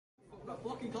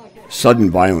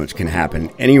Sudden violence can happen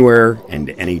anywhere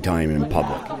and anytime in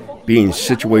public. Being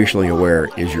situationally aware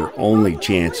is your only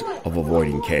chance of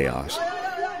avoiding chaos.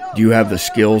 Do you have the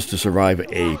skills to survive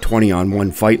a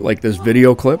 20-on-1 fight like this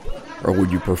video clip, or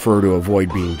would you prefer to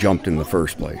avoid being jumped in the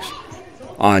first place?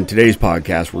 On today's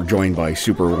podcast, we're joined by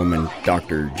Superwoman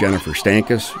Dr. Jennifer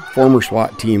Stankus, former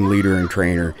SWAT team leader and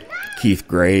trainer Keith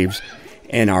Graves,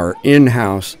 and our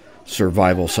in-house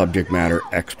survival subject matter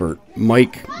expert,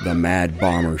 Mike the Mad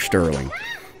Bomber Sterling.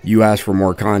 You asked for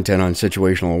more content on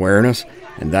situational awareness,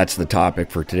 and that's the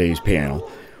topic for today's panel.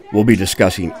 We'll be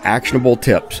discussing actionable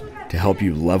tips to help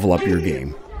you level up your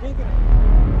game.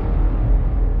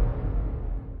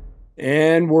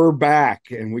 And we're back,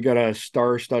 and we got a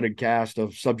star-studded cast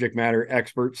of subject matter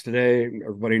experts today.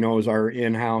 Everybody knows our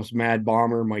in-house Mad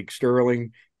Bomber, Mike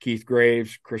Sterling, Keith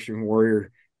Graves,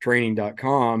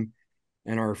 ChristianWarriorTraining.com,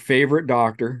 and our favorite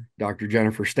doctor, Dr.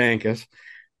 Jennifer Stankus.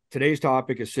 Today's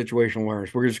topic is situational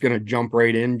awareness. We're just going to jump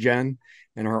right in, Jen,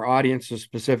 and our audience has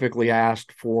specifically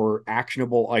asked for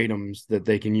actionable items that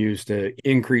they can use to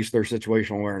increase their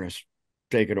situational awareness.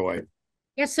 Take it away.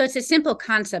 Yeah, so it's a simple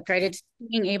concept, right? It's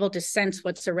being able to sense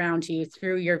what's around you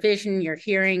through your vision, your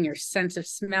hearing, your sense of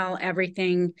smell,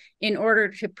 everything, in order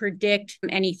to predict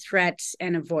any threats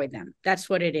and avoid them. That's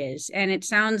what it is. And it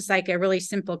sounds like a really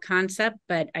simple concept,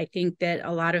 but I think that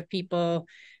a lot of people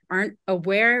aren't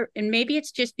aware. And maybe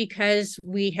it's just because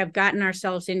we have gotten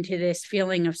ourselves into this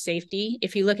feeling of safety.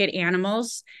 If you look at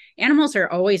animals, animals are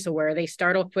always aware. They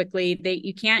startle quickly.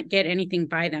 You can't get anything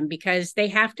by them because they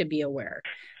have to be aware.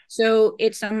 So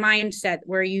it's a mindset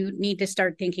where you need to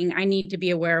start thinking, I need to be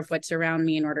aware of what's around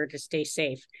me in order to stay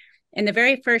safe. And the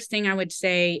very first thing I would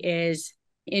say is,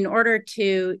 in order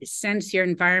to sense your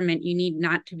environment, you need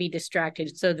not to be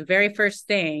distracted. So the very first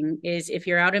thing is, if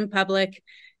you're out in public,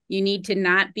 you need to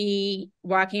not be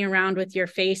walking around with your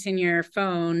face in your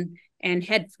phone and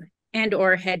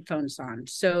or headphones on.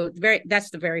 So that's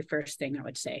the very first thing I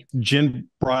would say. Jen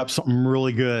brought up something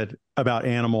really good about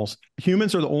animals.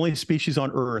 Humans are the only species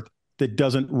on Earth that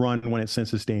doesn't run when it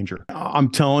senses danger. I'm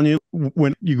telling you,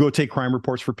 when you go take crime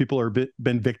reports for people who have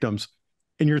been victims,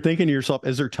 and you're thinking to yourself,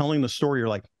 as they're telling the story, you're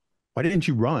like, why didn't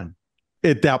you run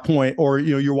at that point? Or,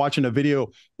 you're watching a video.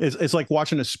 It's like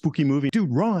watching a spooky movie.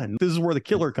 Dude, run. This is where the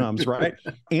killer comes, right?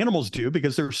 Animals do,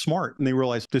 because they're smart and they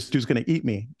realize this dude's going to eat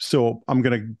me, so I'm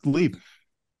going to leave.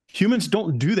 Humans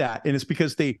don't do that. And it's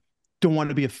because they don't want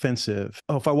to be offensive.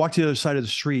 Oh, if I walk to the other side of the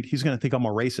street, he's going to think I'm a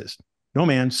racist. No,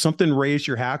 man, something raised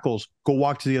your hackles. Go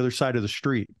walk to the other side of the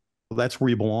street. Well, that's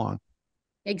where you belong.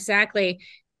 Exactly.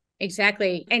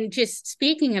 And just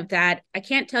speaking of that, I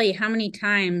can't tell you how many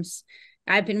times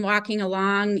I've been walking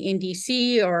along in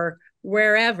DC or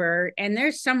wherever, and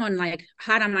there's someone like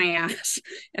hot on my ass.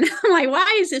 And I'm like,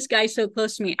 why is this guy so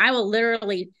close to me? I will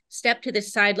literally step to the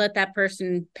side, let that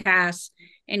person pass,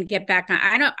 and get back on.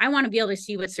 I want to be able to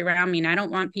see what's around me, and I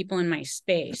don't want people in my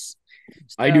space.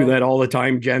 So, I do that all the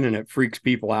time, Jen, and it freaks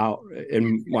people out.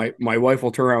 And my wife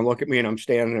will turn around and look at me, and I'm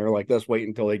standing there like this, waiting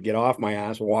until they get off my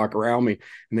ass and walk around me.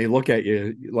 And they look at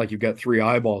you like you've got three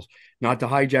eyeballs. Not to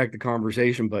hijack the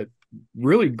conversation, but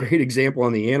really great example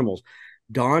on the animals.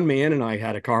 Don Mann and I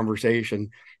had a conversation,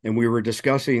 and we were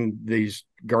discussing these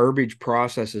garbage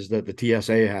processes that the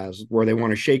TSA has, where they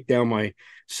want to shake down my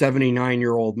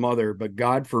 79-year-old mother, but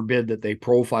God forbid that they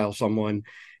profile someone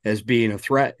as being a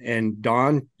threat. And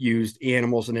Don used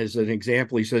animals, and as an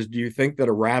example, he says, do you think that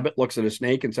a rabbit looks at a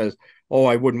snake and says, oh,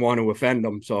 I wouldn't want to offend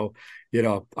them, so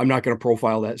I'm not going to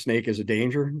profile that snake as a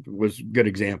danger? It was a good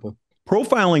example.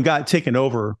 Profiling got taken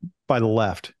over by the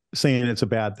left, saying it's a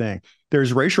bad thing.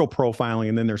 There's racial profiling,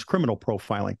 and then there's criminal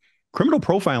profiling. Criminal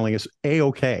profiling is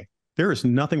A-okay. There is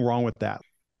nothing wrong with that.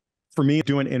 For me,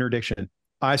 doing interdiction,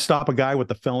 I stop a guy with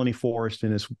the felony forest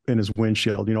in his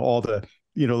windshield, all the,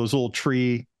 those little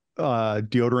tree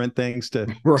deodorant things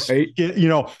to, right.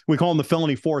 We call them the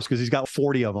felony forest because he's got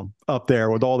 40 of them up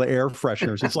there with all the air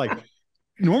fresheners. It's like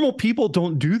normal people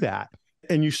don't do that.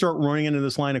 And you start running into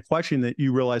this line of questioning that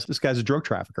you realize this guy's a drug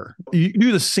trafficker. You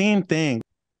do the same thing.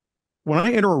 When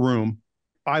I enter a room,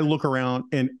 I look around,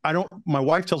 and my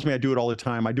wife tells me I do it all the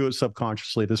time. I do it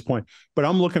subconsciously at this point, but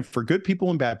I'm looking for good people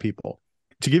and bad people.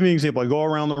 To give you an example, I go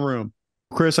around the room.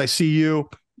 Chris, I see you.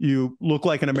 You look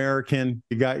like an American.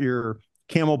 You got your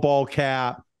camel ball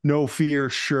cap, no fear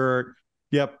shirt.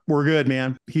 Yep, we're good,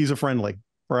 man. He's a friendly,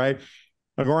 right?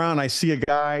 I go around, I see a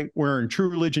guy wearing True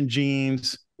Religion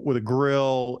jeans with a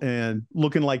grill and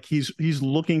looking like he's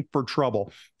looking for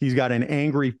trouble. He's got an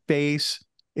angry face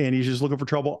and he's just looking for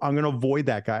trouble. I'm going to avoid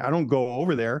that guy. I don't go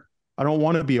over there. I don't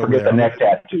want to be over Forget there. the neck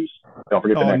tattoos. Don't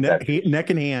forget the neck tattoos. Neck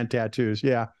and hand tattoos.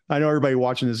 Yeah. I know everybody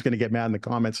watching this is going to get mad in the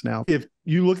comments now. If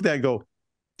you look at that and go,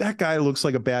 that guy looks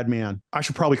like a bad man, I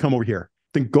should probably come over here.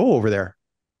 Then go over there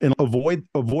and avoid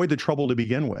the trouble to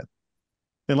begin with.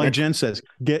 And like Jen says,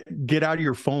 get out of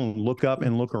your phone, look up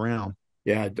and look around.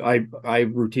 Yeah, I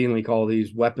routinely call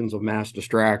these weapons of mass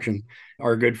distraction.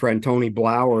 Our good friend Tony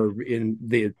Blauer, in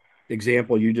the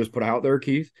example you just put out there,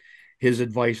 Keith, his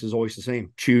advice is always the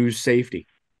same: choose safety.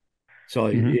 So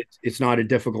it's not a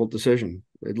difficult decision.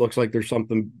 It looks like there's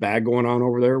something bad going on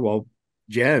over there. Well,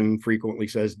 Jen frequently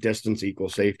says distance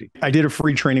equals safety. I did a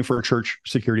free training for church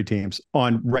security teams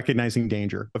on recognizing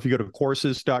danger. If you go to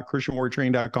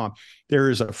courses.christianwarriortraining.com, there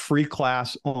is a free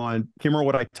class on, I can't remember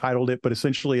what I titled it, but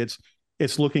essentially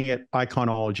it's looking at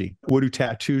iconology. What do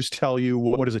tattoos tell you?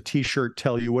 What does a t-shirt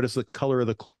tell you? What does the color of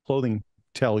the clothing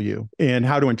tell you? And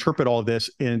how to interpret all of this.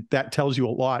 And that tells you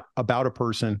a lot about a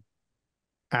person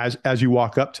as you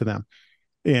walk up to them.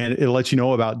 And it lets you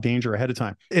know about danger ahead of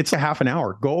time. It's a half an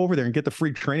hour. Go over there and get the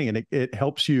free training, and it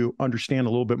helps you understand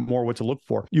a little bit more what to look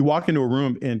for. You walk into a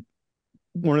room, and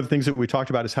one of the things that we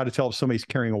talked about is how to tell if somebody's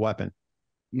carrying a weapon.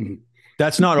 Mm-hmm.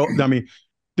 That's not, I mean,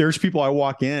 there's people I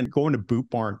walk in, go into Boot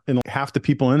Barn, and half the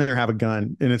people in there have a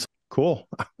gun, and it's cool.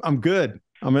 I'm good.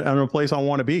 I'm in a place I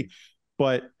want to be.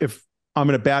 But if I'm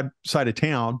in a bad side of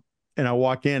town and I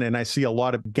walk in and I see a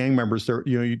lot of gang members there,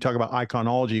 you talk about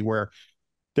iconology where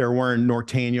they're wearing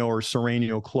Norteño or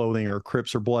Sereno clothing or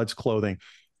Crips or Bloods clothing.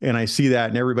 And I see that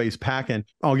and everybody's packing.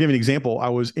 I'll give you an example. I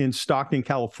was in Stockton,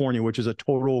 California, which is a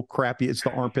total crappy, it's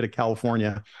the armpit of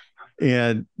California,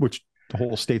 and which the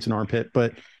whole state's an armpit,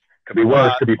 but could be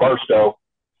worse, could be Barstow.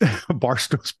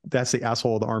 Barstow, that's the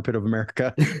asshole of the armpit of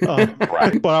America.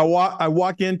 Right. But I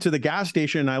walk into the gas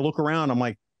station and I look around. I'm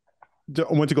like,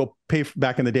 I went to go pay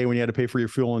back in the day when you had to pay for your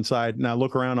fuel inside. And I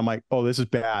look around, I'm like, oh, this is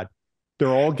bad. They're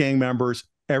all gang members.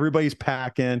 Everybody's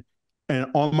packing, and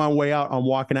on my way out, I'm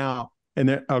walking out, and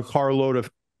then a carload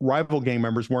of rival gang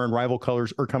members wearing rival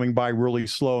colors are coming by really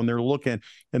slow, and they're looking,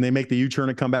 and they make the U-turn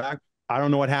and come back. I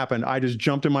don't know what happened. I just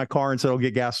jumped in my car and said, I'll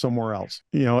get gas somewhere else,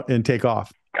 and take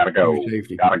off. Gotta go.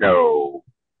 Gotta go.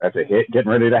 That's a hit getting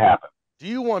ready to happen. Do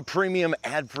you want premium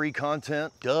ad-free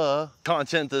content? Duh.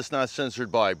 Content that's not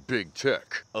censored by big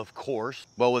tech, of course.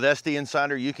 Well, with SD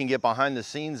Insider, you can get behind the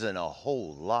scenes and a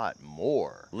whole lot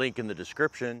more. Link in the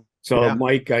description. So, yeah.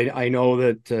 Mike, I know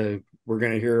that we're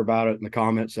going to hear about it in the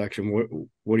comment section.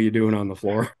 What are you doing on the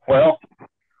floor? Well,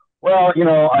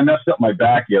 I messed up my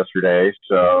back yesterday,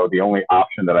 so the only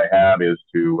option that I have is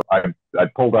I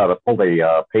pulled a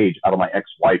page out of my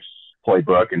ex-wife's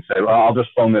playbook and said, well, I'll just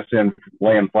phone this in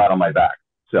laying flat on my back.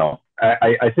 So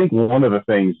I think one of the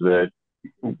things that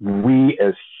we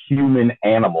as human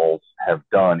animals have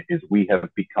done is we have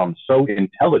become so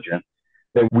intelligent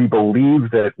that we believe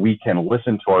that we can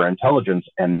listen to our intelligence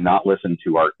and not listen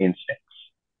to our instincts.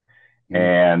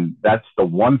 And that's the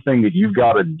one thing that you've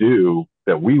got to do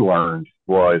that we learned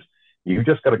was you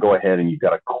just got to go ahead and you've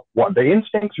got to, the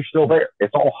instincts are still there.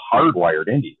 It's all hardwired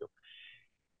into you.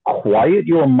 Quiet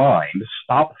your mind,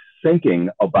 stop thinking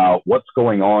about what's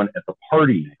going on at the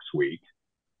party next week,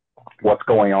 what's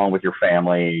going on with your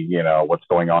family, what's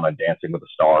going on Dancing with the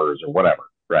Stars or whatever,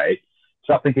 right?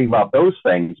 Stop thinking about those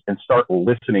things and start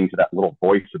listening to that little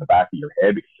voice in the back of your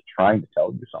head because it's trying to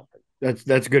tell you something.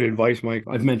 That's good advice, Mike.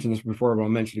 I've mentioned this before, but I'll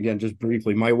mention it again just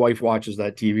briefly. My wife watches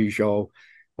that TV show,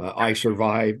 I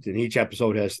Survived, and each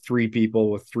episode has 3 people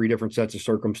with 3 different sets of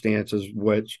circumstances,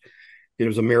 which it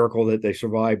was a miracle that they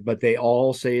survived, but they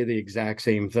all say the exact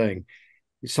same thing.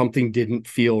 Something didn't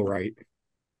feel right,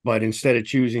 but instead of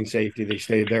choosing safety, they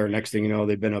stayed there. Next thing you know,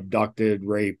 they've been abducted,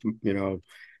 raped,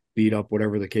 beat up,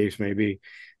 whatever the case may be.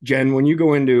 Jen, when you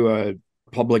go into a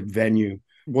public venue,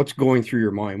 what's going through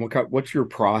your mind? What's your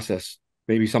process?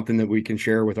 Maybe something that we can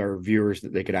share with our viewers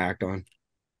that they could act on.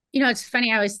 It's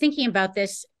funny. I was thinking about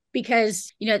this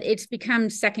because, it's become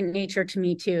second nature to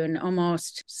me too, and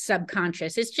almost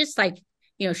subconscious. It's just like,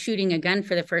 shooting a gun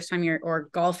for the first time or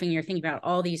golfing, you're thinking about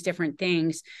all these different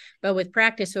things. But with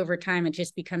practice over time, it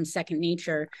just becomes second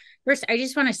nature. First, I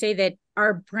just want to say that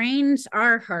our brains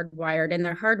are hardwired, and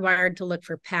they're hardwired to look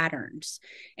for patterns.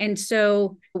 And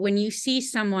so when you see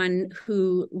someone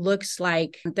who looks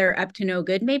like they're up to no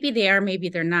good, maybe they are, maybe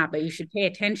they're not, but you should pay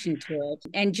attention to it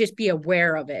and just be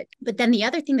aware of it. But then the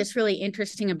other thing that's really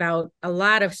interesting about a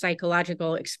lot of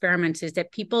psychological experiments is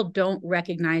that people don't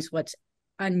recognize what's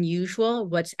unusual,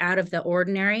 what's out of the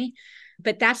ordinary.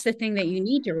 But that's the thing that you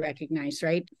need to recognize,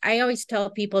 right? I always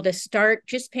tell people to start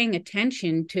just paying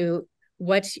attention to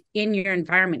what's in your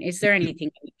environment. Is there anything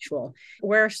unusual?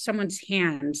 Where are someone's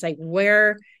hands? Like,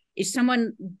 where Is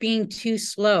someone being too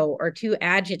slow or too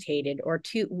agitated or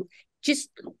too, just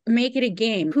make it a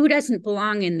game. Who doesn't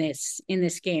belong in this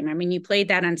game? I mean, you played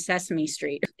that on Sesame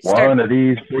Street. One of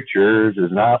these pictures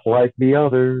is not like the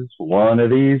others. One of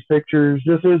these pictures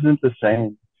just isn't the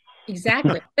same.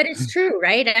 Exactly. But it's true,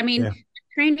 right? I mean,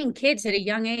 training kids at a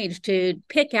young age to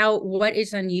pick out what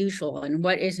is unusual and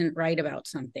what isn't right about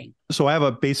something. So I have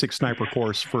a basic sniper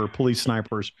course for police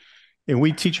snipers, and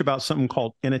we teach about something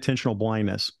called inattentional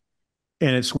blindness.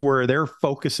 And it's where they're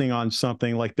focusing on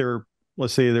something, like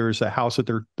let's say there's a house that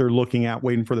they're looking at,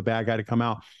 waiting for the bad guy to come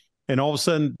out. And all of a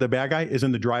sudden the bad guy is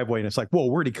in the driveway, and it's like, whoa,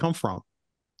 where'd he come from?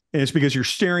 And it's because you're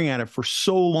staring at it for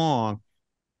so long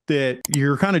that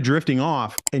you're kind of drifting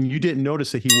off, and you didn't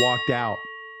notice that he walked out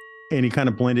and he kind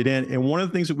of blended in. And one of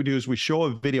the things that we do is we show a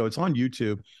video. It's on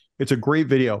YouTube. It's a great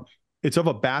video. It's of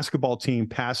a basketball team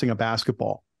passing a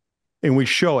basketball, and we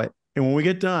show it. And when we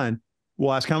get done,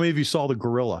 we'll ask, how many of you saw the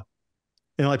gorilla?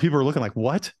 And like, people are looking like,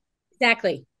 what?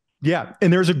 Exactly. Yeah.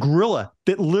 And there's a gorilla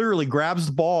that literally grabs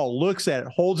the ball, looks at it,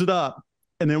 holds it up,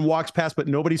 and then walks past, but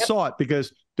nobody saw it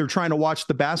because they're trying to watch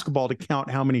the basketball to count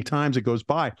how many times it goes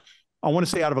by. I want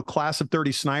to say out of a class of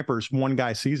 30 snipers, one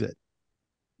guy sees it.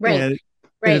 Right. And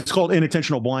it's called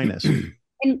inattentional blindness.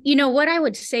 And you know, what I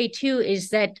would say too is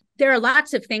that there are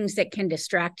lots of things that can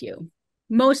distract you.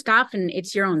 Most often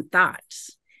it's your own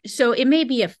thoughts. So it may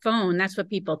be a phone. That's what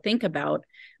people think about.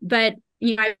 But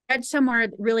you know, I read somewhere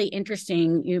really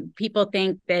interesting. People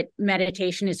think that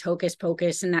meditation is hocus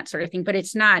pocus and that sort of thing, but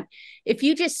it's not. If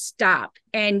you just stop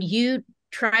and you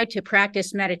try to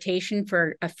practice meditation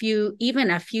for even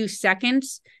a few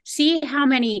seconds, see how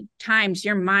many times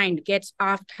your mind gets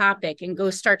off topic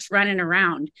and starts running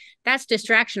around. That's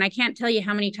distraction. I can't tell you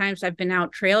how many times I've been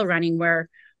out trail running where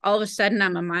all of a sudden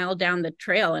I'm a mile down the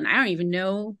trail and I don't even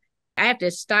know. I have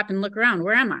to stop and look around.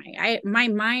 Where am I? My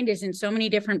mind is in so many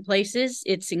different places.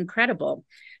 It's incredible.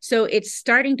 So it's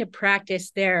starting to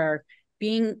practice there,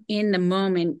 being in the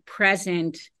moment,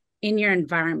 present in your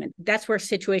environment. That's where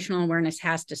situational awareness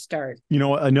has to start. You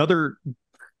know, another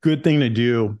good thing to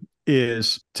do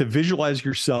is to visualize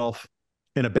yourself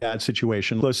in a bad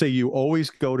situation. Let's say you always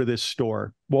go to this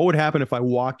store. What would happen if I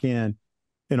walk in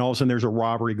and all of a sudden there's a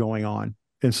robbery going on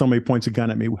and somebody points a gun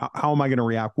at me? How am I going to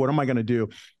react? What am I going to do?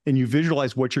 And you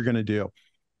visualize what you're going to do.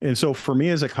 And so for me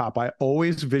as a cop, I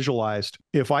always visualized,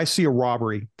 if I see a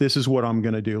robbery, this is what I'm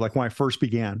going to do. Like when I first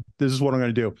began, this is what I'm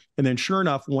going to do. And then sure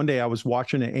enough, one day I was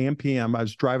watching an AM/PM. I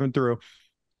was driving through.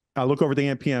 I look over the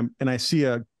AM/PM and I see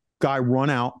a guy run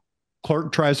out.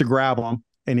 Clerk tries to grab him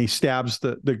and he stabs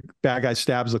the bad guy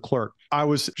stabs the clerk. I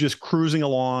was just cruising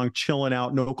along, chilling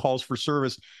out, no calls for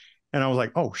service. And I was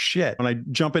like, oh shit. And I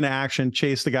jump into action,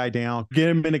 chase the guy down, get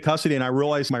him into custody. And I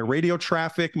realized my radio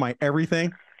traffic, my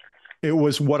everything, it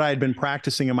was what I had been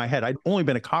practicing in my head. I'd only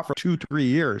been a cop for 2-3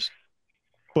 years,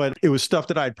 but it was stuff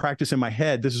that I'd practiced in my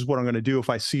head. This is what I'm going to do if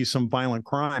I see some violent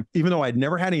crime, even though I'd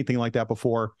never had anything like that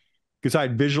before, because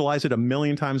I'd visualized it a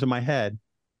million times in my head.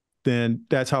 Then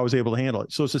that's how I was able to handle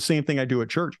it. So it's the same thing I do at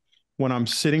church. When I'm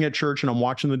sitting at church and I'm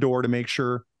watching the door to make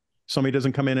sure somebody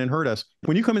doesn't come in and hurt us.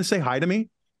 When you come and say hi to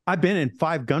me, I've been in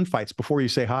 5 gunfights before you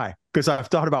say hi, because I've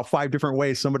thought about 5 different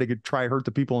ways somebody could try to hurt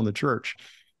the people in the church.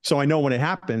 So I know when it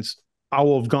happens, I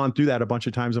will have gone through that a bunch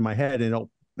of times in my head, and it'll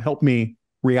help me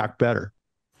react better.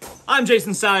 I'm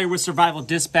Jason Salyer with Survival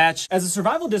Dispatch. As a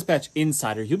Survival Dispatch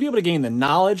insider, you'll be able to gain the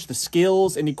knowledge, the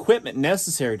skills, and equipment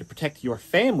necessary to protect your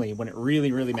family when it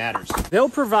really, really matters. They'll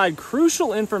provide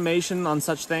crucial information on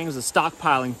such things as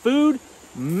stockpiling food,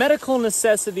 medical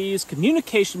necessities,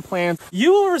 communication plans.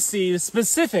 You will receive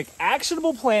specific,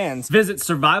 actionable plans. Visit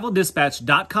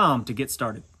survivaldispatch.com to get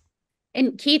started.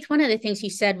 And Keith, one of the things he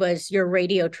said was your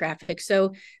radio traffic.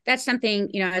 So that's something,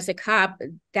 you know, as a cop,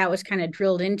 that was kind of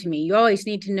drilled into me. You always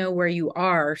need to know where you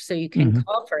are so you can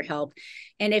call for help.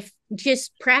 And if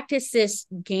just practice this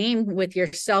game with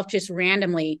yourself just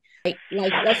randomly, like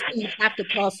let's say you have to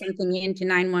call something into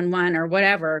 911 or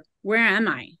whatever, where am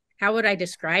I? How would I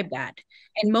describe that?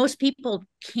 And most people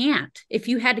can't. If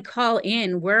you had to call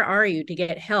in, where are you to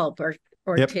get help or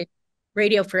to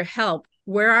radio for help?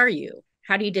 Where are you?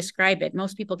 How do you describe it?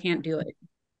 Most people can't do it.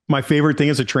 My favorite thing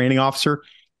as a training officer,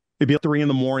 it'd be 3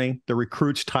 a.m. The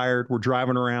recruit's tired. We're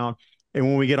driving around. And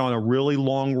when we get on a really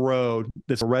long road,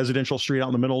 that's a residential street out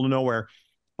in the middle of nowhere,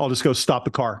 I'll just go, stop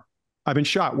the car. I've been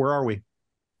shot. Where are we?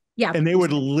 Yeah. And they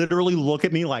would literally look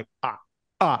at me like, And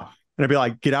I'd be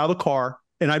like, get out of the car.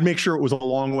 And I'd make sure it was a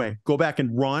long way. Go back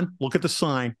and run, look at the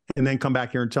sign, and then come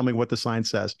back here and tell me what the sign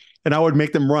says. And I would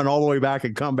make them run all the way back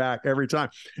and come back every time.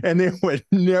 And they would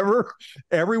never,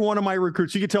 every one of my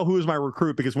recruits, you could tell who was my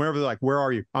recruit, because whenever they're like, where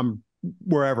are you? I'm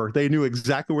wherever. They knew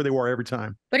exactly where they were every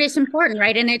time. But it's important,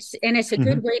 right? And it's a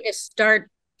good Mhm. way to start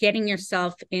getting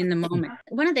yourself in the moment.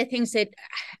 One of the things that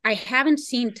I haven't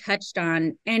seen touched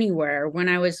on anywhere when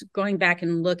I was going back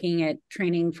and looking at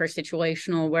training for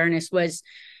situational awareness was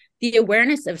the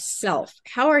awareness of self.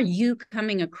 How are you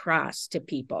coming across to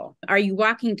people? Are you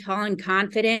walking tall and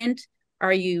confident?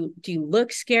 Do you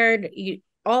look scared?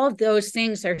 All of those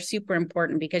things are super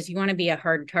important because you want to be a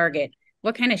hard target.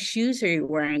 What kind of shoes are you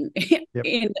wearing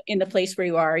Yep. in the place where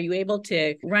you are? Are you able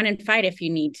to run and fight if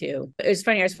you need to? It was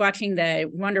funny. I was watching the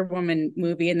Wonder Woman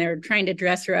movie and they're trying to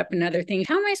dress her up and other things.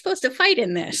 How am I supposed to fight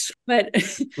in this? But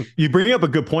You bring up a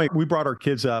good point. We brought our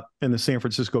kids up in the San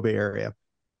Francisco Bay Area,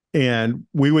 and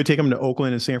we would take them to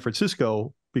Oakland and San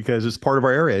Francisco because it's part of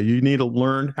our area. You need to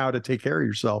learn how to take care of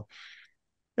yourself.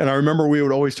 And I remember we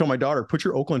would always tell my daughter, put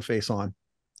your Oakland face on.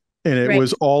 And it Right.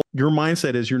 was all your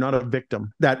mindset is you're not a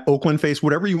victim. That Oakland face,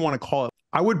 whatever you want to call it.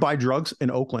 I would buy drugs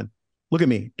in Oakland. Look at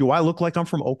me. Do I look like I'm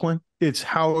from Oakland? It's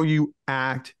how you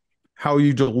act, how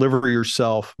you deliver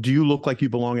yourself. Do you look like you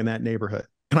belong in that neighborhood?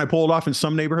 Can I pull it off in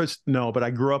some neighborhoods? No, but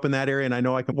I grew up in that area and I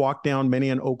know I can walk down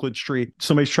many an Oakland street.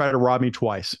 Somebody's tried to rob me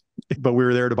twice, but we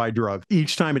were there to buy drugs.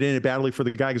 Each time it ended badly for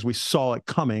the guy because we saw it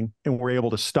coming and we're able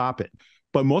to stop it.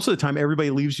 But most of the time, everybody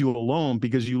leaves you alone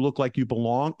because you look like you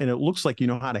belong and it looks like you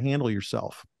know how to handle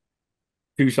yourself.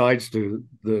 Two sides to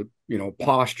the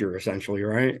posture, essentially,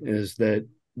 right? Is that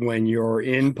when you're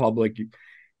in public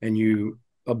and you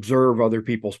observe other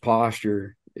people's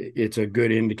posture, it's a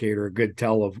good indicator, a good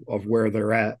tell of where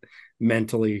they're at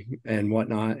mentally and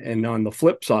whatnot. And on the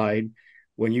flip side,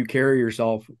 when you carry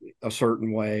yourself a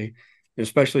certain way,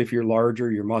 especially if you're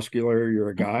larger, you're muscular, you're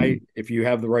a guy, if you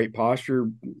have the right posture,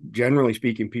 generally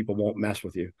speaking, people won't mess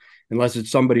with you unless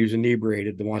it's somebody who's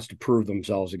inebriated that wants to prove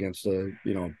themselves against a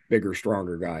bigger,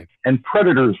 stronger guy. And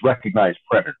predators recognize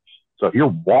predators. So if you're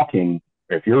walking,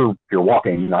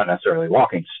 not necessarily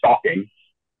walking, stalking,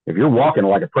 if you're walking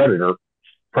like a predator,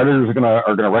 predators are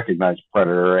gonna recognize a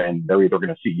predator, and they're either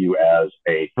gonna see you as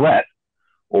a threat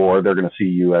or they're going to see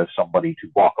you as somebody to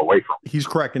walk away from. He's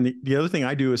correct. And the other thing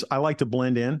I do is I like to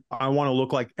blend in. I want to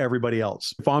look like everybody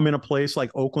else. If I'm in a place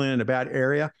like Oakland in a bad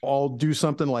area, I'll do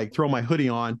something like throw my hoodie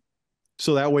on.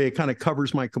 So that way it kind of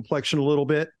covers my complexion a little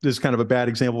bit. This is kind of a bad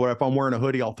example, but if I'm wearing a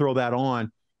hoodie, I'll throw that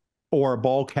on, or a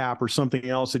ball cap or something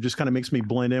else. It just kind of makes me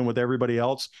blend in with everybody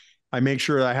else. I make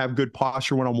sure that I have good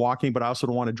posture when I'm walking, but I also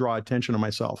don't want to draw attention to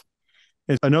myself.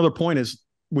 And another point is,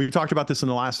 we talked about this in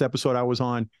the last episode I was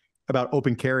on, about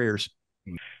open carriers.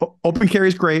 Open carry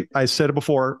is great. I said it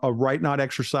before, a right not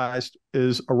exercised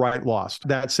is a right lost.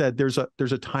 That said, there's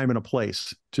a time and a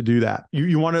place to do that.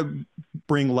 You want to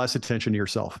bring less attention to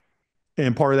yourself.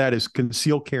 And part of that is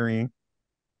concealed carrying,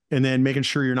 and then making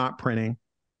sure you're not printing,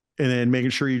 and then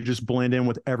making sure you just blend in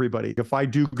with everybody. If I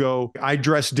do go, I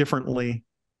dress differently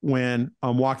when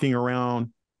I'm walking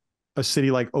around a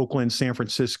city like Oakland, San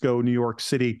Francisco, New York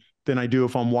City, than I do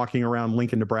if I'm walking around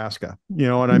Lincoln, Nebraska,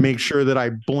 and I make sure that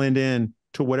I blend in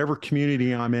to whatever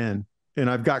community I'm in. And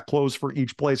I've got clothes for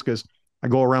each place because I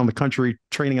go around the country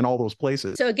training in all those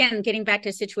places. So again, getting back to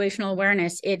situational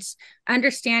awareness, it's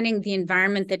understanding the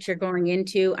environment that you're going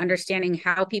into, understanding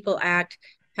how people act,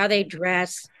 how they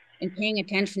dress, and paying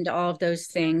attention to all of those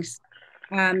things.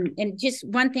 And just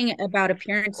one thing about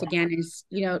appearance again is,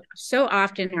 so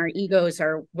often our egos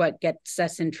are what gets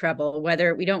us in trouble,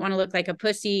 whether we don't want to look like a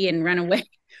pussy and run away,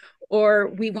 or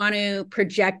we want to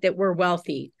project that we're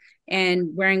wealthy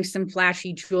and wearing some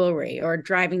flashy jewelry, or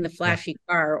driving the flashy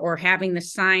car, or having the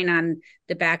sign on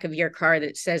the back of your car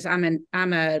that says, I'm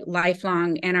a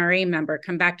lifelong NRA member.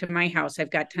 Come back to my house.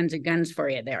 I've got tons of guns for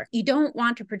you there. You don't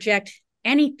want to project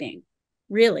anything.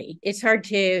 Really, it's hard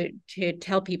to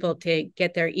tell people to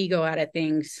get their ego out of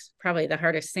things. Probably the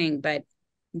hardest thing, but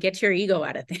get your ego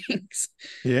out of things.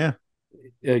 Yeah.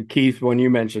 Keith, when you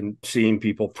mentioned seeing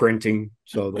people printing,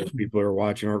 so those people who are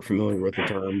watching aren't familiar with the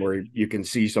term, where you can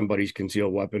see somebody's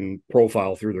concealed weapon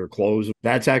profile through their clothes.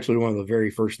 That's actually one of the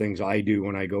very first things I do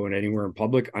when I go in anywhere in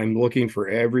public. I'm looking for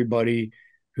everybody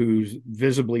who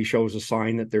visibly shows a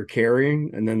sign that they're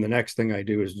carrying. And then the next thing I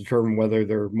do is determine whether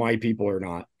they're my people or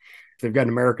not. If they've got an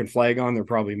American flag on, they're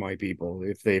probably my people.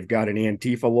 If they've got an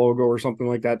Antifa logo or something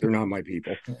like that, they're not my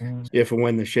people. If and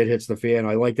when the shit hits the fan,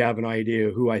 I like to have an idea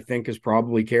of who I think is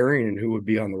probably carrying and who would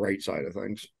be on the right side of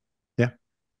things. Yeah.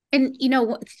 And,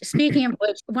 speaking of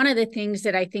which, one of the things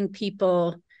that I think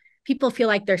people feel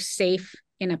like they're safe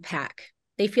in a pack.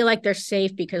 They feel like they're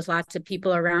safe because lots of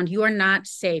people are around. You are not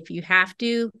safe. You have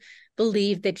to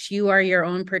believe that you are your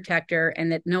own protector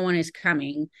and that no one is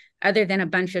coming other than a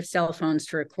bunch of cell phones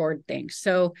to record things.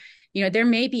 So there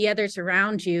may be others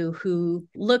around you who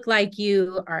look like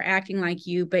you, are acting like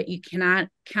you, but you cannot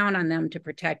count on them to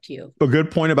protect you. A good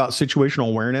point about situational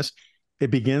awareness.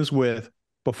 It begins with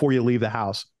before you leave the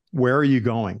house. Where are you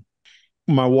going?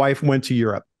 My wife went to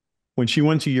Europe. When she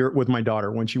went to Europe with my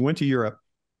daughter, when she went to Europe,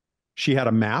 she had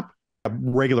a map, a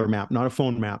regular map, not a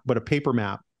phone map, but a paper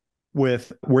map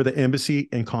with where the embassy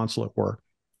and consulate were.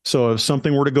 So if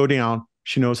something were to go down,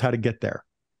 she knows how to get there.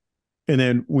 And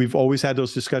then we've always had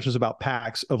those discussions about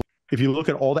packs of, if you look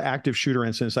at all the active shooter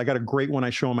incidents, I got a great one. I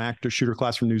show them active shooter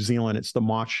class from New Zealand. It's the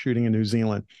Moch shooting in New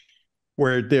Zealand,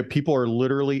 where the people are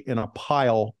literally in a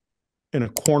pile in a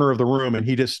corner of the room. And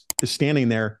he just is standing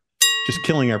there, just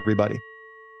killing everybody.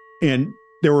 And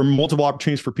there were multiple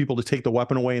opportunities for people to take the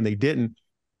weapon away and they didn't,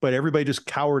 but everybody just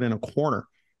cowered in a corner.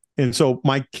 And so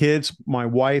my kids, my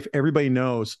wife, everybody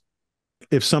knows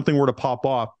if something were to pop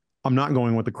off, I'm not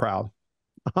going with the crowd.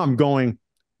 I'm going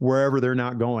wherever they're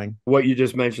not going. What you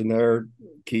just mentioned there,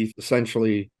 Keith,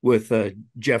 essentially with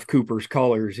Jeff Cooper's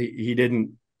colors, he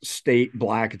didn't state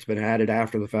black. It's been added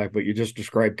after the fact, but you just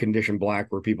described condition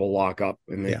black where people lock up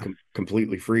and they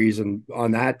completely freeze. And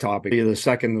on that topic, the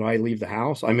second that I leave the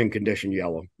house, I'm in condition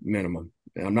yellow minimum.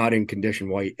 And I'm not in condition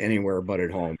white anywhere but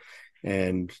at home.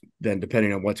 And then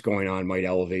depending on what's going on, might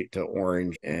elevate to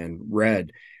orange and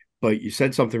red. But you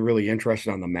said something really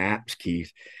interesting on the maps,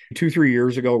 Keith. 2-3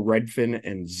 years ago, Redfin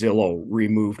and Zillow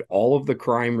removed all of the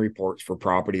crime reports for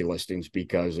property listings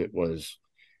because it was,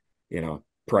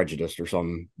 prejudiced or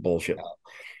some bullshit.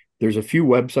 There's a few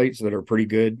websites that are pretty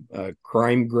good,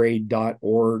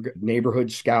 crimegrade.org,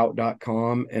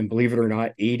 neighborhoodscout.com, and believe it or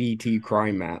not, ADT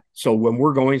Crime Map. So when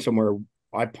we're going somewhere,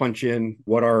 I punch in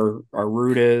what our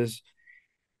route is,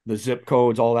 the zip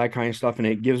codes, all that kind of stuff, and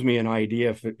it gives me an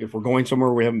idea. If we're going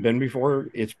somewhere we haven't been before,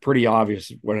 it's pretty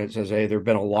obvious when it says, hey, there have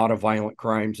been a lot of violent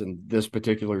crimes in this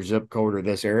particular zip code or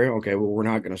this area. Okay, well, we're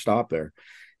not going to stop there.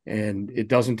 And it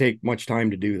doesn't take much time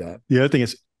to do that. The other thing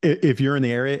is, if you're in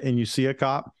the area and you see a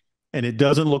cop and it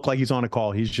doesn't look like he's on a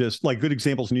call, he's just like, good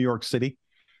examples, New York City,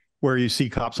 where you see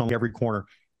cops on every corner,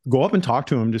 go up and talk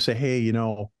to him. Just say, hey,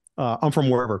 I'm from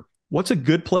wherever. What's a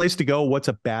good place to go? What's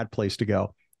a bad place to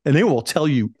go? And they will tell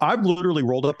you. I've literally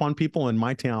rolled up on people in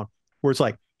my town where it's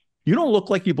like, you don't look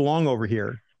like you belong over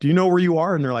here. Do you know where you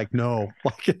are? And they're like, no.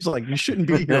 Like, it's like, you shouldn't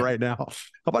be here right now. How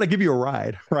about I give you a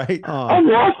ride, right? I'm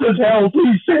lost as hell.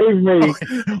 Please save me.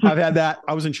 I've had that.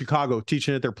 I was in Chicago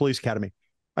teaching at their police academy.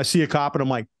 I see a cop and I'm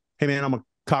like, hey, man, I'm a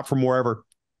cop from wherever.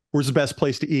 Where's the best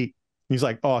place to eat? And he's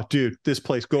like, oh, dude, this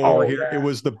place, go over here. It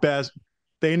was the best.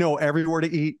 They know everywhere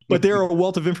to eat, but they're a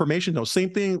wealth of information, though. Same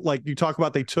thing, like you talk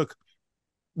about,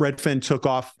 Redfin took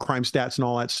off crime stats and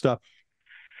all that stuff.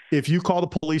 If you call the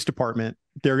police department,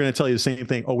 they're going to tell you the same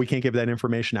thing. Oh, we can't give that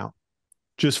information out.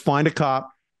 Just find a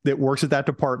cop that works at that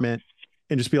department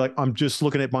and just be like, I'm just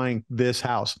looking at buying this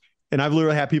house. And I've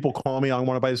literally had people call me, I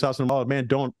want to buy this house. And I'm like, oh, man,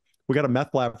 we got a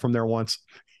meth lab from there once,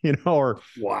 or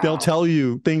they'll tell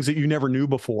you things that you never knew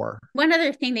before. One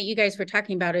other thing that you guys were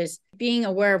talking about is being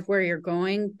aware of where you're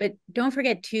going, but don't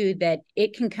forget too that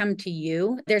it can come to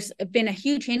you. There's been a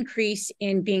huge increase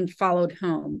in being followed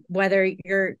home, whether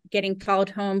you're getting followed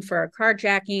home for a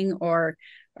carjacking or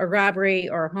a robbery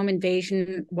or a home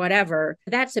invasion, whatever.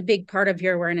 That's a big part of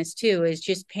your awareness too, is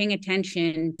just paying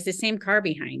attention. It's the same car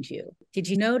behind you. Did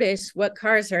you notice what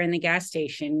cars are in the gas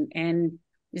station, and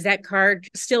is that car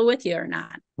still with you or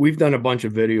not? We've done a bunch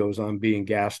of videos on being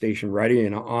gas station ready.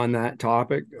 And on that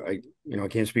topic, I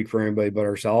can't speak for anybody but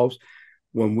ourselves.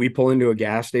 When we pull into a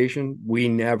gas station, we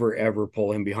never, ever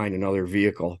pull in behind another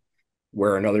vehicle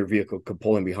where another vehicle could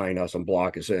pull in behind us and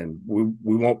block us in. We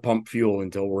won't pump fuel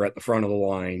until we're at the front of the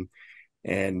line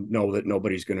and know that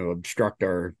nobody's going to obstruct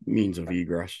our means of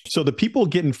egress. So the people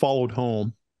getting followed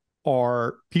home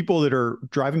are people that are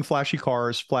driving flashy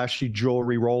cars, flashy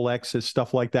jewelry, Rolexes,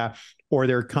 stuff like that, or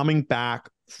they're coming back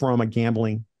from a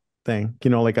gambling thing,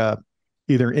 like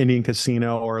either an Indian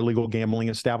casino or a legal gambling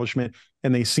establishment,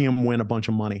 and they see them win a bunch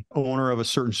of money. Owner of a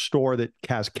certain store that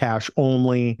has cash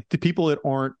only. The people that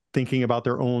aren't thinking about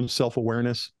their own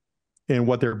self-awareness and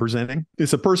what they're presenting.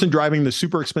 It's a person driving the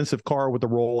super expensive car with the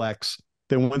Rolex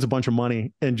that wins a bunch of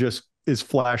money and just is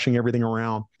flashing everything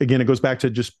around. Again, it goes back to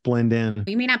just blend in.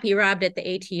 You may not be robbed at the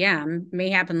ATM. It may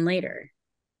happen later.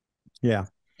 Yeah.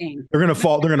 They're going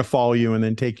to follow you and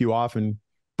then take you off and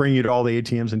bring you to all the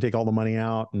ATMs and take all the money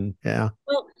out. And yeah.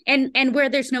 Well, and where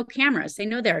there's no cameras, they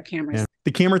know there are cameras. Yeah.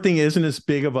 The camera thing isn't as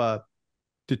big of a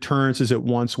deterrence as it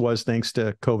once was, thanks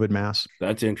to COVID masks.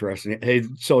 That's interesting. Hey,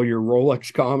 so your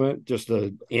Rolex comment, just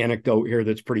an anecdote here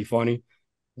that's pretty funny.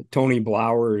 Tony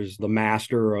Blauer is the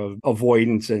master of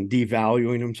avoidance and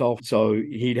devaluing himself. So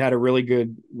he'd had a really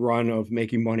good run of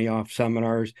making money off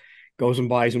seminars, goes and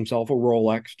buys himself a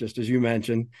Rolex, just as you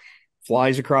mentioned,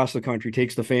 flies across the country,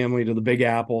 takes the family to the Big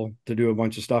Apple to do a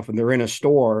bunch of stuff. And they're in a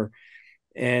store.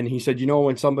 And he said,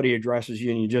 when somebody addresses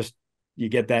you and you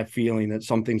get that feeling that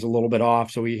something's a little bit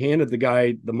off. So he handed the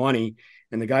guy the money,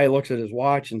 and the guy looks at his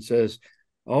watch and says,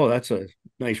 "Oh, that's a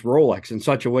nice Rolex," in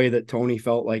such a way that Tony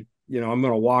felt like, I'm going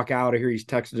to walk out of here. He's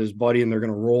texted his buddy and they're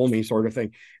going to roll me, sort of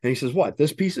thing. And he says, "What,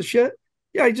 this piece of shit?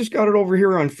 Yeah, I just got it over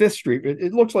here on Fifth Street.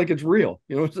 It looks like it's real.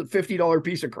 It's a $50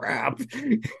 piece of crap."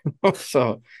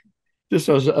 So just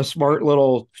as a smart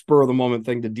little spur of the moment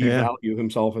thing to devalue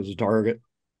himself as a target.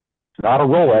 It's not a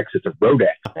Rolex, it's a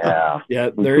Rodex. Yeah. Yeah,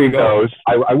 there you go.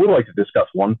 I would like to discuss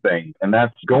one thing, and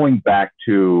that's going back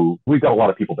to, we've got a lot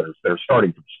of people that are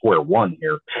starting from square one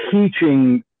here,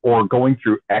 teaching or going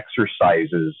through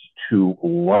exercises to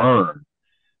learn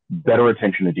better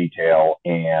attention to detail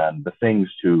and the things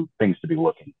to be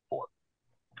looking for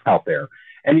out there.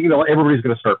 And, everybody's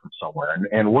going to start from somewhere.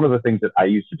 And one of the things that I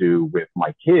used to do with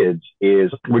my kids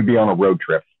is we'd be on a road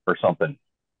trip or something.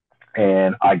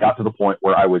 And I got to the point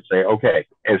where I would say, okay,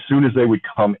 as soon as they would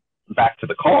come back to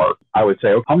the car, I would say,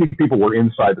 "Okay, how many people were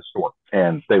inside the store?"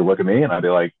 And they look at me and I'd be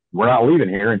like, "We're not leaving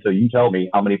here until you tell me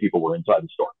how many people were inside the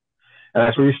store." And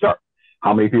that's where you start.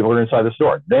 How many people are inside the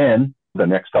store? Then the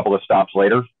next couple of stops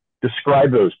later,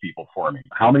 describe those people for me.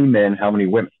 How many men, how many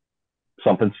women?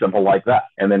 Something simple like that.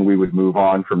 And then we would move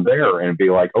on from there and be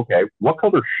like, okay, what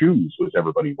color shoes was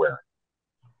everybody wearing?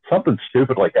 Something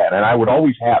stupid like that. And I would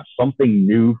always have something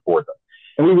new for them.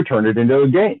 And we would turn it into a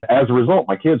game. As a result,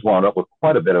 my kids wound up with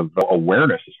quite a bit of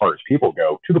awareness as far as people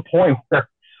go, to the point where,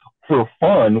 for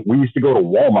fun, we used to go to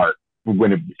Walmart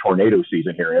when it was tornado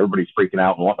season here. Everybody's freaking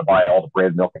out and wanting to buy all the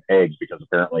bread, milk, and eggs because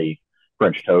apparently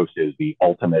French toast is the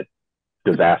ultimate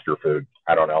disaster food.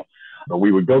 I don't know. But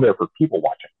we would go there for people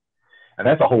watching. And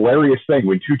that's a hilarious thing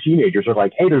when two teenagers are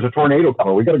like, "Hey, there's a tornado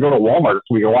coming. We got to go to Walmart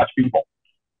so we can watch people."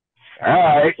 All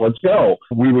right, let's go.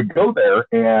 We would go there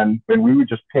and we would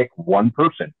just pick one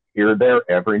person here or there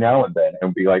every now and then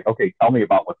and be like, "Okay, tell me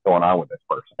about what's going on with this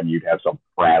person." And you'd have some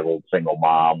frazzled single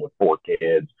mom with 4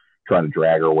 kids trying to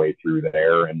drag her way through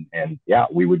there. And yeah,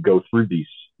 we would go through these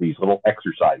little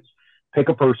exercises. Pick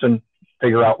a person,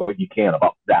 figure out what you can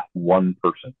about that one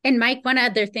person. And Mike, one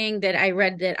other thing that I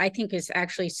read that I think is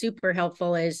actually super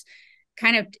helpful is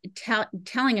kind of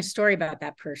telling a story about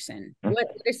that person. Mm-hmm. What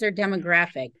is their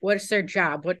demographic? What is their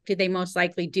job? What do they most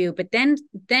likely do? But then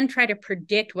try to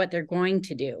predict what they're going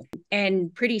to do.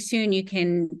 And pretty soon you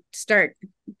can start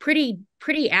pretty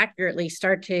accurately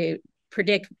start to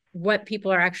predict what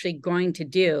people are actually going to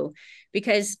do,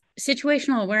 because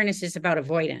situational awareness is about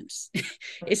avoidance.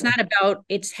 It's not about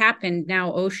it's happened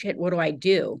now, oh shit, what do I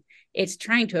do? It's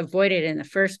trying to avoid it in the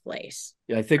first place.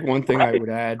 Yeah, I think one thing I would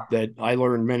add that I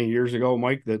learned many years ago,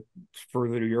 Mike, that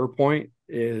further to your point,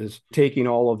 is taking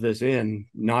all of this in,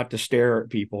 not to stare at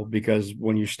people, because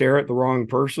when you stare at the wrong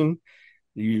person,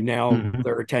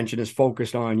 their attention is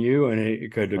focused on you and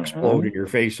it could explode in your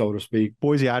face, so to speak.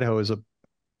 Boise, Idaho is a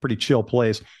pretty chill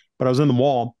place, but I was in the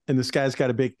mall and this guy's got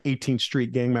a big 18th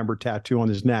Street gang member tattoo on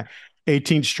his neck.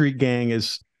 18th Street gang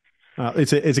is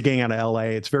it's a gang out of LA.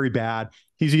 It's very bad.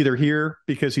 He's either here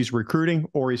because he's recruiting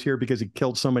or he's here because he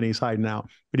killed somebody he's hiding out.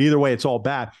 But either way, it's all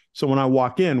bad. So when I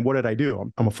walk in, what did I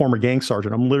do? I'm a former gang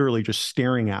sergeant. I'm literally just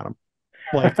staring at him.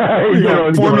 Like,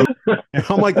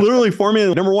 I'm like, literally,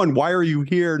 formula. Number one, why are you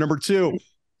here? Number two,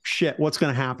 shit, what's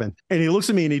going to happen? And he looks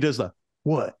at me and he does the,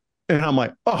 what? And I'm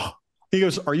like, oh, he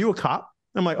goes, are you a cop?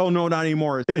 I'm like, oh, no, not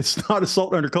anymore. It's not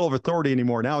assault under color of authority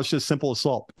anymore. Now it's just simple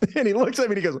assault. And he looks at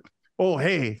me and he goes, oh,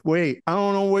 hey, wait, I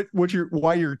don't know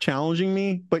why you're challenging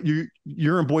me, but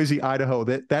you're in Boise, Idaho.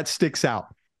 That sticks out.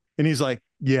 And he's like,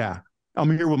 yeah,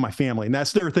 I'm here with my family. And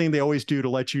that's their thing they always do to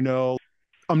let you know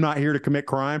I'm not here to commit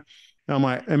crime. And I'm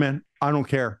like, hey, man, I don't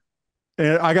care.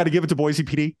 And I got to give it to Boise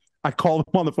PD. I called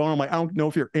them on the phone. I'm like, I don't know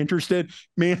if you're interested.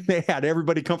 Man, they had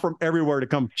everybody come from everywhere to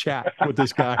come chat with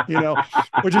this guy,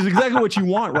 which is exactly what you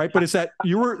want, right? But it's that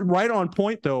you were right on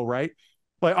point, though, right?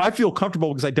 Like, I feel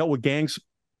comfortable because I dealt with gangs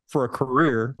for a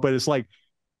career, but it's like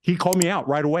he called me out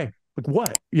right away. Like,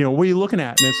 what? What are you looking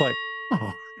at? And it's like,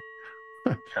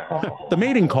 the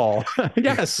mating call.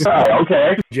 Yes.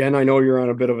 Okay. Jen, I know you're on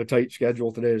a bit of a tight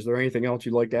schedule today. Is there anything else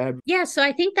you'd like to add? Yeah. So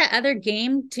I think that other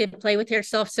game to play with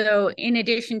yourself. So in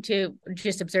addition to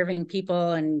just observing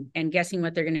people and guessing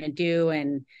what they're going to do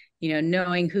and,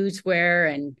 knowing who's where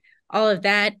and all of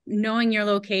that, knowing your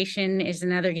location is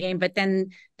another game. But then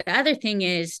the other thing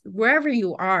is wherever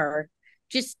you are,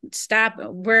 just stop.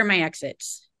 Where are my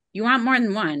exits? You want more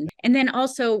than one. And then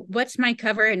also, what's my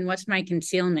cover and what's my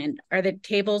concealment? Are the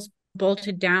tables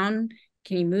bolted down?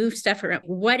 Can you move stuff around?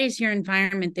 What is your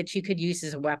environment that you could use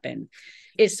as a weapon?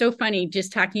 It's so funny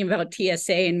just talking about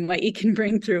TSA and what you can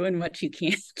bring through and what you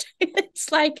can't.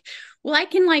 It's like, well, I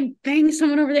can like bang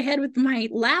someone over the head with my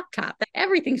laptop.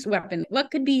 Everything's a weapon.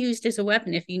 What could be used as a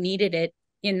weapon if you needed it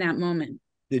in that moment?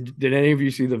 Did any of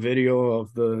you see the video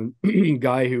of the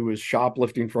guy who was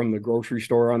shoplifting from the grocery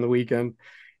store on the weekend?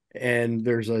 And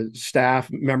there's a staff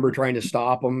member trying to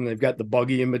stop them. They've got the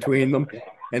buggy in between them.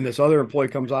 And this other employee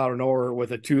comes out of nowhere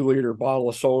with a 2-liter bottle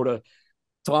of soda,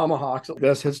 tomahawks like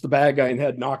this, hits the bad guy in the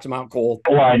head, knocks him out cold.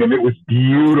 And it was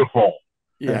beautiful.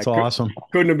 Yeah, that's awesome.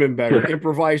 Couldn't have been better.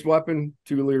 Improvised weapon,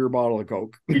 2-liter bottle of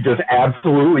Coke. He just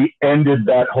absolutely ended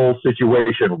that whole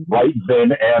situation right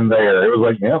then and there. It was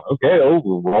like, yeah, okay,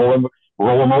 we'll roll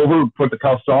him over, put the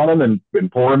cuffs on him,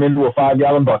 and pour him into a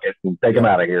 5-gallon bucket and take him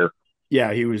out of here.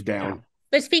 Yeah, he was down.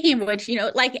 But speaking of which,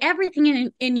 like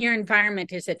everything in your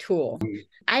environment is a tool.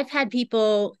 I've had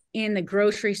people in the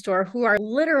grocery store who are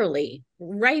literally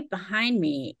right behind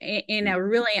me in a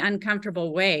really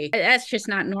uncomfortable way. That's just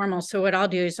not normal. So what I'll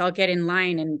do is I'll get in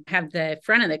line and have the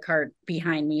front of the cart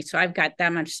behind me. So I've got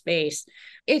that much space.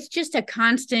 It's just a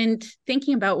constant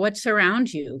thinking about what's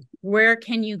around you. Where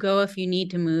can you go if you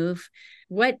need to move?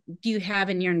 What do you have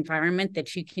in your environment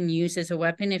that you can use as a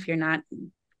weapon if you're not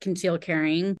concealed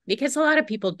carrying? Because a lot of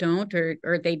people don't,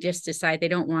 or they just decide they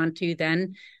don't want to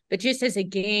then. But just as a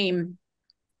game,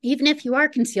 even if you are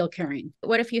concealed carrying,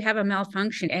 what if you have a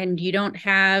malfunction and you don't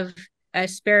have a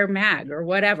spare mag or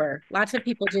whatever? Lots of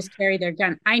people just carry their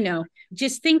gun. I know,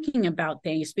 just thinking about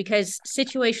things, because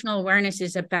situational awareness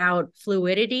is about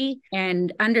fluidity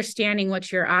and understanding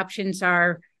what your options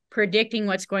are, predicting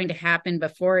what's going to happen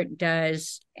before it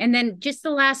does. And then just the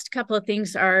last couple of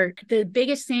things are, the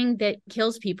biggest thing that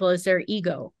kills people is their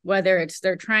ego, whether it's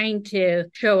they're trying to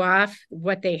show off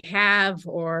what they have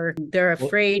or they're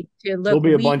afraid to look. There'll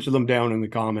be a bunch of them down in the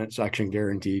comment section,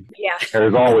 guaranteed. Yeah.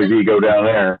 There's always ego down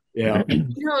there. Yeah.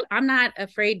 I'm not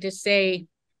afraid to say,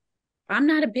 I'm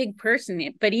not a big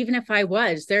person, but even if I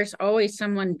was, there's always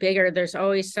someone bigger. There's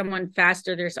always someone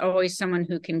faster. There's always someone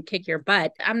who can kick your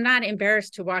butt. I'm not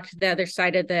embarrassed to walk to the other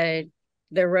side of the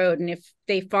road. And if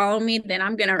they follow me, then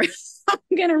I'm going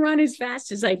to run as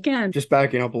fast as I can. Just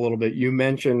backing up a little bit, you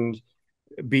mentioned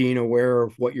being aware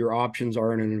of what your options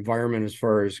are in an environment as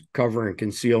far as cover and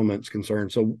concealment is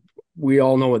concerned. So we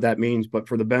all know what that means, but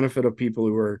for the benefit of people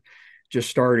who are just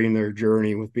starting their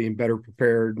journey with being better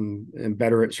prepared and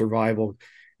better at survival,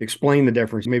 explain the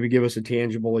difference. Maybe give us a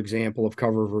tangible example of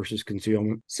cover versus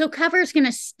concealment. So cover is going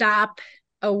to stop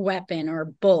a weapon or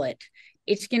bullet.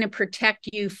 It's going to protect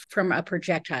you from a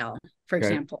projectile, for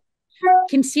example.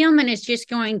 Concealment is just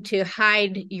going to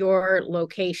hide your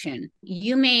location.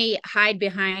 You may hide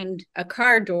behind a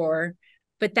car door,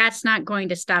 but that's not going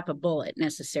to stop a bullet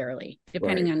necessarily,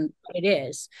 depending on what it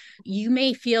is. You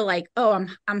may feel like, oh,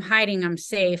 I'm hiding, I'm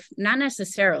safe. Not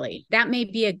necessarily. That may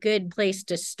be a good place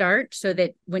to start, so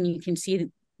that when you can see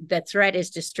the threat is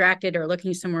distracted or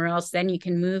looking somewhere else, then you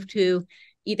can move to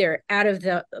either out of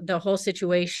the whole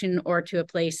situation or to a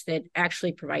place that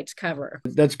actually provides cover.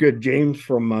 That's good. James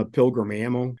from Pilgrim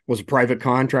Ammo was a private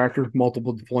contractor,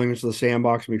 multiple deployments to the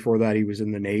sandbox. Before that, he was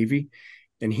in the Navy.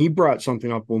 And he brought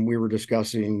something up when we were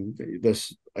discussing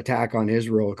this attack on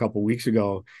Israel a couple of weeks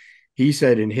ago. He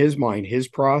said in his mind, his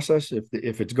process,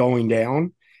 if it's going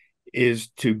down, is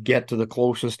to get to the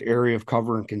closest area of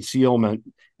cover and concealment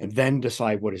and then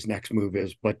decide what his next move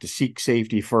is, but to seek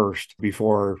safety first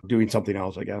before doing something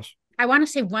else, I guess. I want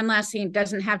to say one last thing. It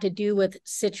doesn't have to do with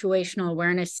situational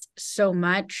awareness so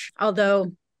much,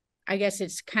 although I guess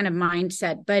it's kind of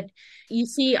mindset, but you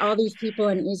see all these people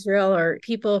in Israel or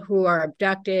people who are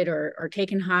abducted or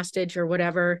taken hostage or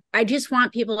whatever. I just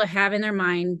want people to have in their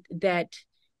mind that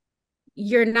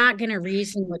you're not going to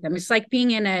reason with them. It's like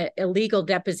being in a illegal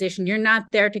deposition. You're not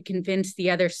there to convince the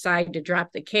other side to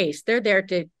drop the case. They're there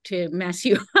to mess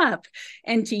you up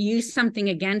and to use something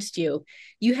against you.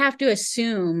 You have to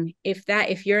assume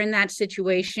if you're in that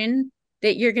situation,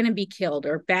 that you're going to be killed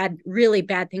or really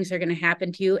bad things are going to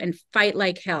happen to you, and fight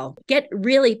like hell. Get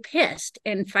really pissed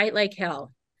and fight like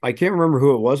hell. I can't remember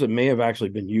who it was. It may have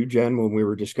actually been you, Jen, when we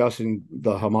were discussing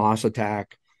the Hamas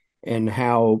attack and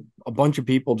how a bunch of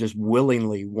people just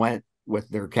willingly went with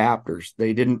their captors.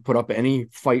 They didn't put up any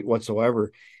fight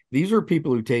whatsoever. These are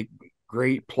people who take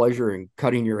great pleasure in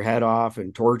cutting your head off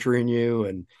and torturing you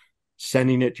and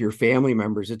sending it to your family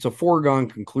members. It's a foregone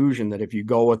conclusion that if you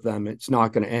go with them, it's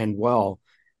not going to end well.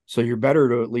 So you're better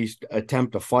to at least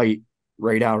attempt a fight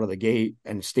right out of the gate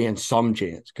and stand some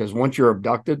chance. Because once you're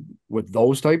abducted with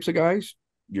those types of guys,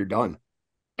 you're done.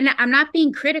 And I'm not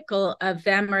being critical of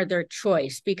them or their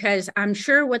choice, because I'm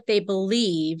sure what they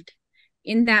believed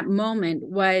in that moment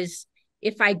was,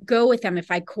 if I go with them,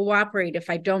 if I cooperate, if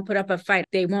I don't put up a fight,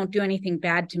 they won't do anything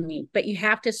bad to me. But you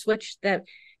have to switch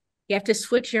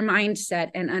your mindset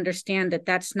and understand that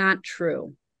that's not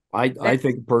true. I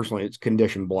think personally it's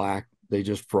condition black. They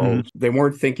just froze. Mm-hmm. They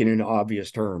weren't thinking in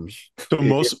obvious terms.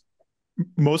 So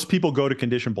most people go to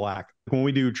condition black when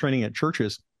we do training at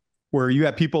churches, where you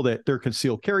have people that they're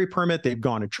concealed carry permit, they've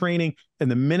gone to training, and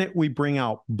the minute we bring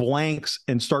out blanks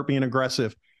and start being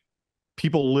aggressive,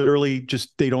 people literally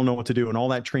just, they don't know what to do. And all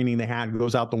that training they had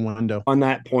goes out the window. On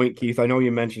that point, Keith, I know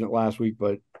you mentioned it last week,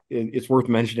 but it's worth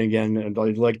mentioning again. And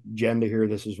I'd like Jen to hear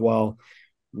this as well.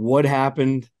 What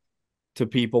happened to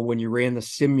people when you ran the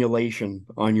simulation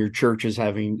on your churches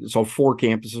having, so 4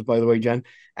 campuses, by the way, Jen,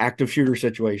 active shooter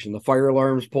situation, the fire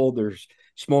alarms pulled, there's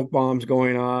smoke bombs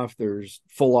going off, there's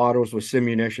full autos with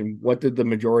simunition. What did the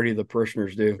majority of the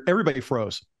parishioners do? Everybody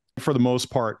froze for the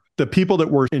most part. The people that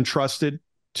were entrusted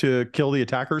to kill the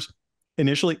attackers,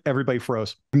 initially, everybody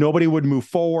froze. Nobody would move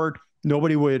forward.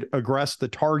 Nobody would aggress the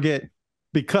target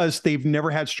because they've never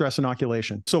had stress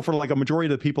inoculation. So for like a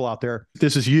majority of the people out there,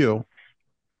 this is you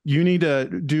need to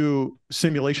do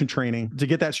simulation training to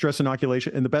get that stress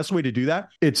inoculation. And the best way to do that,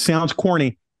 it sounds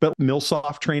corny, but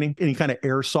MillSoft training, any kind of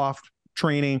airsoft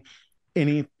training,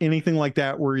 anything like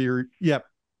that where you're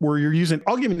using,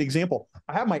 I'll give you an example.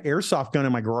 I have my airsoft gun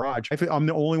in my garage. I'm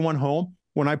the only one home.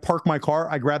 When I park my car,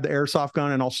 I grab the airsoft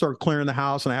gun and I'll start clearing the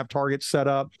house, and I have targets set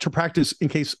up to practice in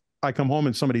case I come home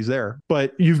and somebody's there.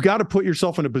 But you've got to put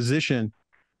yourself in a position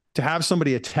to have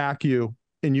somebody attack you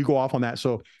and you go off on that.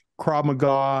 So Krav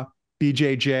Maga,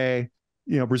 BJJ,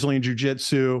 Brazilian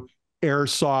Jiu-Jitsu,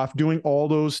 airsoft, doing all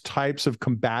those types of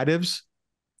combatives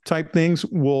type things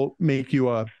will make you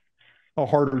a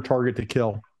harder target to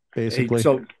kill, basically. Hey,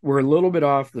 so we're a little bit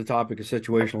off the topic of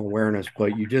situational awareness,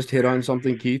 but you just hit on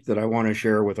something, Keith, that I want to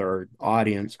share with our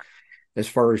audience. As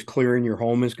far as clearing your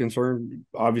home is concerned,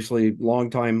 obviously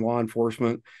longtime law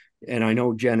enforcement, and I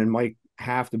know Jen and Mike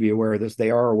have to be aware of this.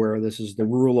 They are aware of this, is the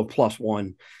rule of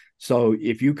 +1. So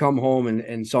if you come home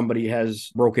and somebody has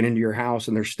broken into your house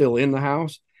and they're still in the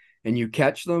house and you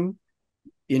catch them,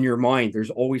 in your mind,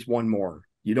 there's always one more.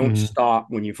 You don't stop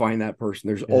when you find that person.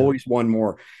 There's always one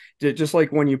more. Just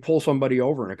like when you pull somebody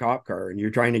over in a cop car and you're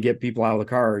trying to get people out of the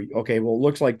car. Okay, well, it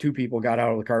looks like 2 people got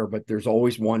out of the car, but there's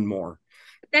always one more.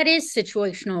 That is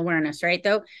situational awareness, right?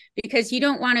 Though, because you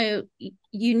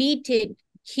need to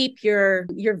keep your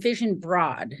vision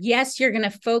broad. Yes, you're going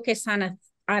to focus on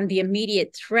the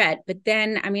immediate threat, but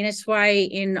then, it's why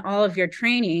in all of your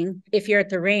training, if you're at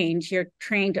the range, you're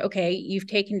trained, okay, you've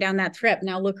taken down that threat.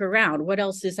 Now look around. What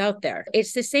else is out there?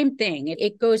 It's the same thing.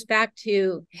 It goes back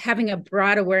to having a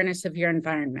broad awareness of your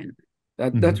environment.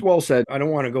 That's well said. I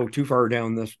don't want to go too far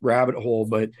down this rabbit hole,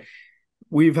 but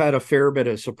we've had a fair bit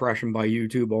of suppression by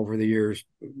YouTube over the years,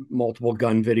 multiple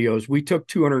gun videos. We took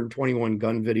 221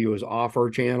 gun videos off our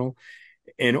channel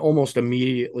and almost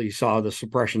immediately saw the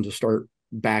suppression to start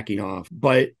backing off.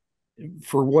 But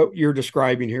for what you're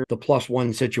describing here, the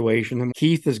 +1 situation,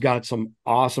 Keith has got some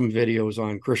awesome videos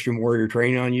on Christian warrior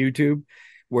training on YouTube,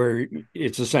 where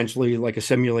it's essentially like a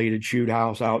simulated shoot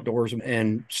house outdoors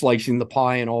and slicing the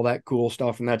pie and all that cool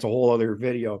stuff. And that's a whole other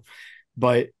video.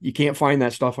 But you can't find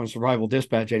that stuff on Survival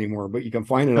Dispatch anymore, but you can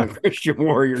find it on Christian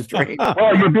Warrior Training.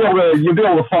 Well, you'll be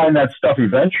able to find that stuff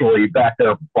eventually back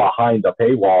there behind the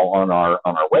paywall on our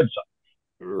website.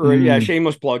 Right, yeah,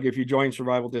 shameless plug. If you join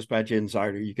Survival Dispatch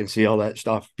Insider, you can see all that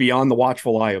stuff beyond the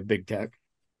watchful eye of big tech.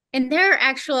 And there are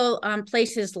actual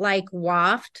places like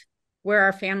WAFT, where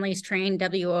our families train,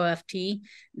 WOFT,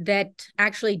 that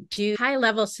actually do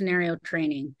high-level scenario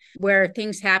training, where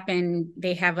things happen.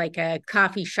 They have like a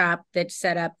coffee shop that's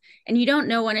set up, and you don't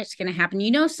know when it's going to happen. You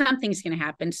know something's going to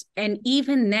happen. And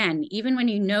even then, even when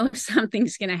you know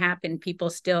something's going to happen,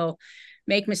 people still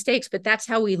make mistakes, but that's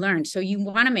how we learn. So you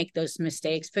want to make those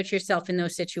mistakes, put yourself in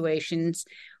those situations,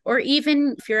 or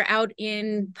even if you're out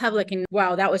in public and,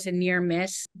 wow, that was a near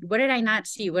miss. What did I not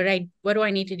see? What do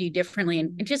I need to do differently?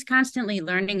 And just constantly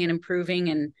learning and improving.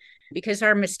 And because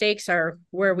our mistakes are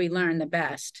where we learn the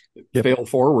best. Fail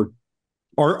forward.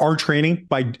 Our training,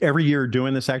 by every year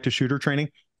doing this active shooter training,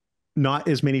 not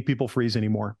as many people freeze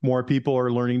anymore. More people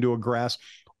are learning to aggress.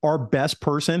 Our best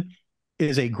person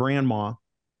is a grandma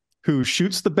who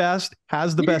shoots the best,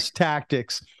 has the best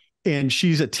tactics, and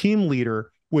she's a team leader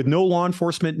with no law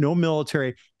enforcement, no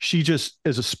military. She just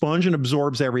is a sponge and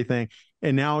absorbs everything.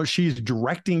 And now she's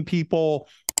directing people.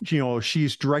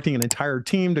 She's directing an entire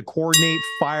team to coordinate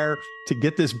fire to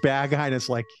get this bad guy. And it's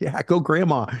like, yeah, go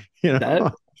grandma.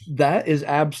 That is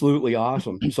absolutely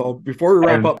awesome. So before we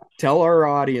wrap up, tell our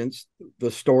audience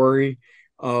the story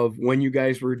of when you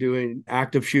guys were doing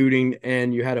active shooting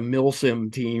and you had a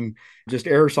milsim team, just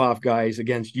airsoft guys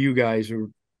against you guys who were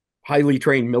highly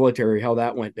trained military, how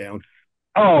that went down.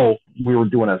 Oh, we were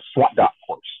doing a SWAT doc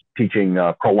course, teaching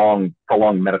prolonged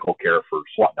medical care for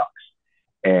SWAT docs.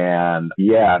 And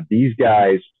yeah, these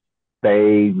guys,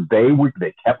 they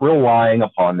kept relying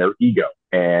upon their ego.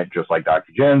 And just like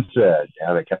Dr. Jen said,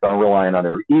 they kept on relying on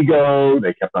their ego.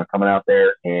 They kept on coming out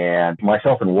there. And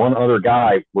myself and one other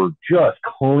guy were just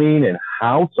cleaning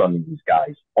house on these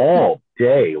guys all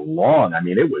day long. I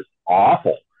mean, it was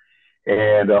awful.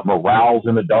 And morale's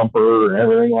in the dumper and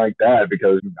everything like that,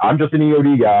 because I'm just an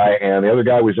EOD guy and the other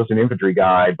guy was just an infantry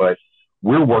guy, but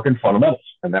we're working fundamentals,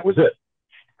 and that was it.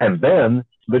 And then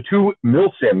the two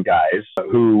MilSim guys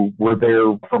who were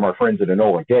there from our friends at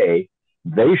Enola Gay,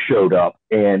 they showed up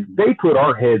and they put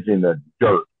our heads in the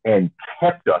dirt and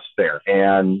kept us there,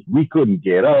 and we couldn't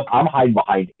get up. I'm hiding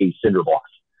behind a cinder block.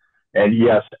 And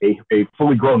yes, a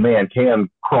fully grown man can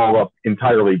crawl up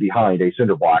entirely behind a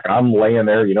cinder block. And I'm laying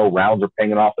there, rounds are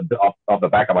pinging off the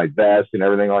back of my vest and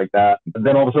everything like that. And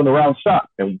then all of a sudden the round stopped,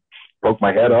 and broke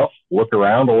my head up, looked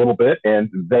around a little bit, and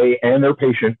they and their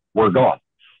patient were gone.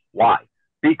 Why?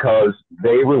 Because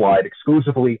they relied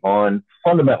exclusively on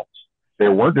fundamentals. They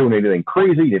weren't doing anything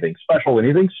crazy, anything special,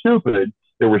 anything stupid.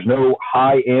 There was no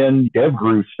high-end dev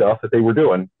groove stuff that they were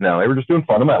doing. No, they were just doing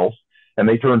fundamentals. And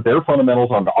they turned their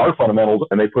fundamentals onto our fundamentals,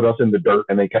 and they put us in the dirt,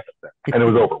 and they kept us there. And it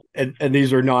was over. And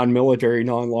these are non-military,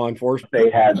 non-law enforcement.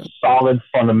 They had solid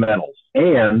fundamentals.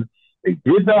 And they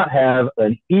did not have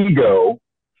an ego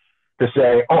to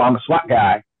say, oh, I'm a SWAT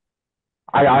guy.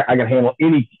 I can handle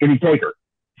any taker.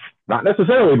 Not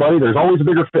necessarily, buddy. There's always a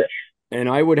bigger fish. And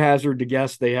I would hazard to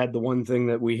guess they had the one thing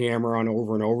that we hammer on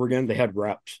over and over again. They had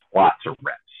reps. Lots of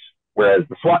reps. Whereas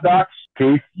the SWAT docs,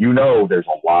 Keith, there's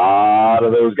a lot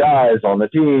of those guys on the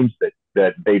teams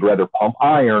that they'd rather pump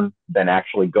iron than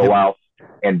actually go out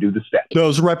and do the steps.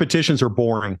 Those repetitions are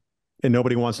boring, and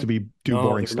nobody wants to do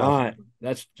boring stuff.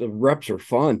 Not. The reps are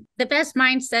fun. The best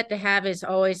mindset to have is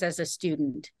always as a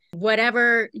student.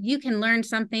 Whatever, you can learn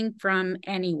something from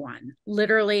anyone,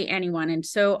 literally anyone. And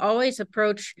so always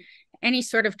approach any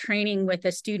sort of training with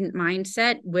a student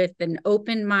mindset, with an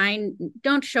open mind.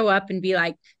 Don't show up and be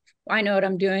like, I know what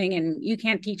I'm doing and you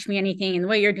can't teach me anything. And the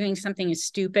way you're doing something is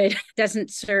stupid. It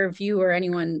doesn't serve you or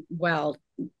anyone well.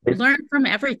 Learn from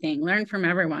everything. Learn from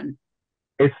everyone.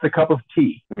 It's the cup of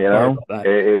tea,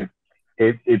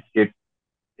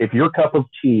 If your cup of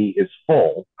tea is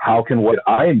full, how can what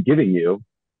I am giving you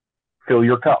fill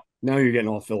your cup? Now you're getting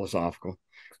all philosophical.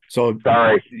 So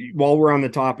sorry. While we're on the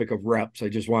topic of reps, I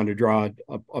just wanted to draw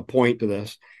a point to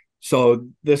this. So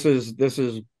this is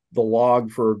the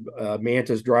log for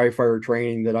Mantis dry fire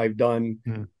training that I've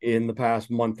done in the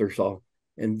past month or so.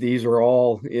 And these are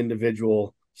all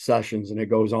individual sessions, and it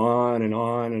goes on and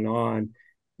on and on.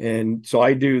 And so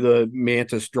I do the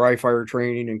Mantis dry fire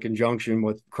training in conjunction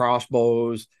with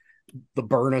crossbows, the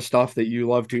Byrna stuff that you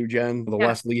love too, Jen, the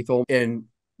less lethal. And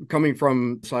coming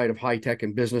from the side of high tech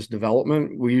and business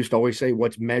development, we used to always say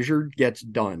what's measured gets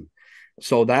done.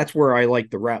 So that's where I like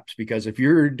the reps, because if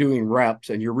you're doing reps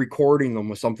and you're recording them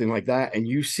with something like that and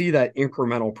you see that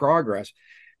incremental progress,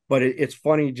 but it's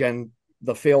funny, Jen,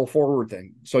 the fail forward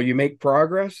thing. So you make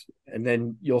progress and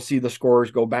then you'll see the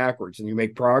scores go backwards, and you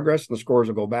make progress and the scores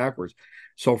will go backwards.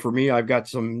 So for me, I've got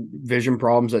some vision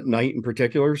problems at night in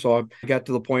particular. So I got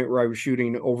to the point where I was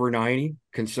shooting over 90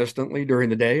 consistently during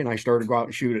the day, and I started to go out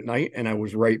and shoot at night, and I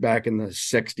was right back in the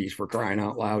 60s, for crying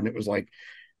out loud. And it was like,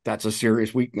 that's a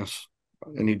serious weakness.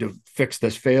 I need to fix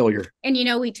this failure. And,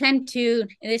 we tend to,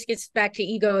 and this gets back to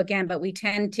ego again, but we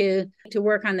tend to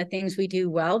work on the things we do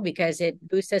well because it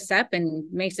boosts us up and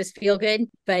makes us feel good.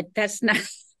 But that's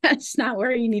not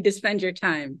where you need to spend your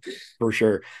time. For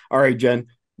sure. All right, Jen,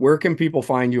 where can people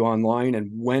find you online,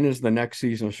 and when is the next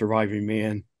season of Surviving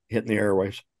Man hitting the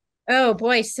airwaves? Oh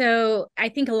boy. So I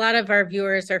think a lot of our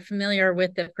viewers are familiar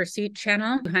with the Pursuit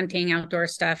channel, hunting outdoor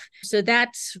stuff. So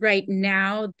that's right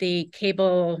now the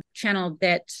cable channel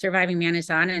that Surviving Man is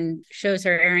on, and shows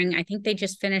are airing. I think they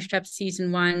just finished up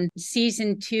season 1.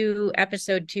 Season 2,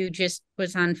 episode 2 just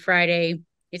was on Friday.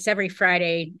 It's every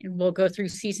Friday, and we'll go through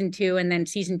season 2 and then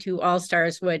season 2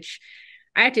 All-Stars, which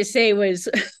I have to say was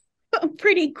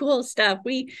pretty cool stuff.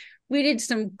 We did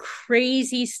some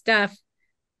crazy stuff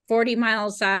 40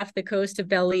 miles off the coast of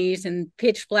Belize and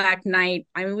pitch black night.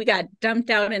 I mean, we got dumped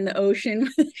out in the ocean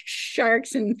with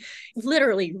sharks and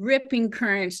literally ripping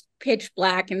currents, pitch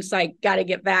black. And it's like, got to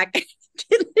get back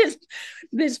to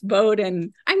this boat.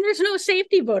 And there's no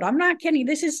safety boat. I'm not kidding.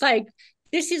 This is like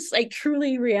This is like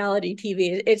truly reality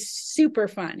TV. It's super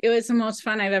fun. It was the most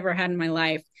fun I've ever had in my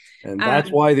life. And that's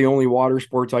why the only water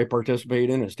sports I participate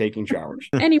in is taking showers.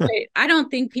 Anyway, I don't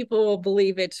think people will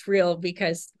believe it's real,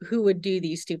 because who would do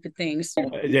these stupid things?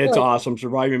 It's awesome.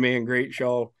 Surviving Man, great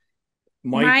show.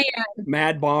 Mike,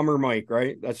 Mad Bomber Mike,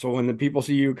 right? That's so when the people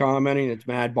see you commenting, it's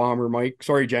Mad Bomber Mike.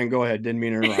 Sorry, Jen, go ahead. Didn't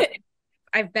mean to interrupt.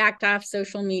 I've backed off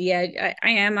social media. I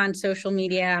am on social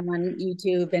media. I'm on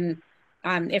YouTube, and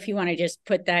if you want to just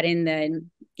put that in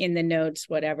the notes,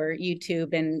 whatever,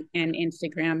 YouTube and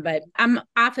Instagram. But I'm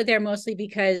off of there mostly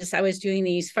because I was doing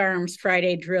these Firearms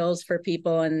Friday drills for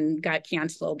people and got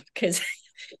canceled, because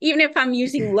even if I'm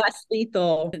using less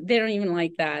lethal, they don't even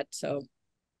like that. So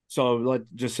let's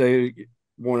just say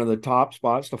one of the top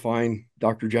spots to find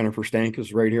Dr. Jennifer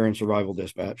Stankus right here in Survival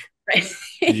Dispatch. Right.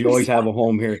 You always have a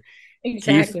home here.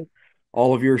 Exactly. Keith,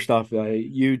 all of your stuff,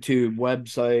 YouTube,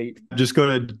 website. Just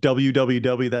go to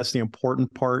www. That's the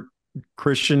important part.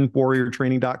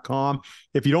 ChristianWarriorTraining.com.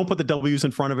 If you don't put the W's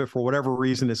in front of it for whatever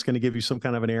reason, it's going to give you some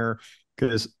kind of an error,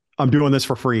 because I'm doing this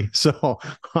for free. So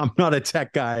I'm not a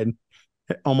tech guy.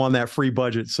 I'm on that free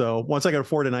budget. So once I can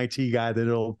afford an IT guy,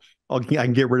 then I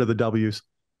can get rid of the W's,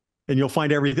 and you'll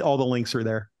find all the links are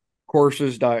there.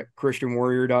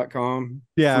 Courses.christianwarrior.com.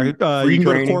 Yeah. Free you can training.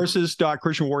 go to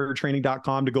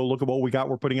courses.christianwarriortraining.com to go look at what we got.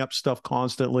 We're putting up stuff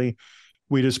constantly.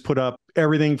 We just put up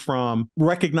everything from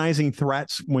recognizing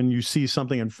threats when you see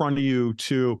something in front of you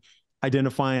to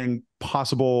identifying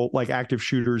possible like active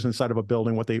shooters inside of a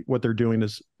building, what they're doing to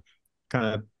kind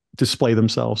of display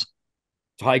themselves.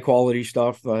 It's high quality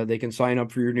stuff. They can sign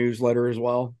up for your newsletter as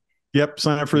well. Yep.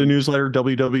 Sign up for the newsletter,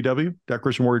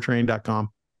 www.christianwarriortraining.com.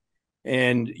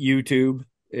 And YouTube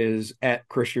is at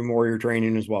Christian Warrior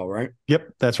Training as well, right? Yep,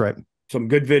 that's right. Some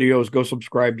good videos. Go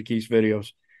subscribe to Keith's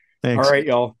videos. Thanks. All right,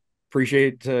 y'all.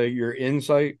 Appreciate your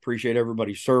insight. Appreciate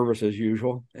everybody's service as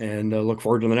usual, and look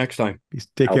forward to the next time.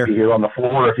 Take care. I'll be here on the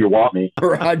floor if you want me.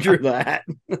 Roger that.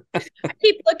 I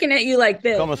keep looking at you like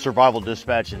this. Become a Survival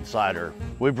Dispatch Insider.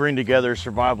 We bring together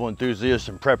survival enthusiasts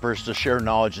and preppers to share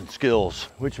knowledge and skills,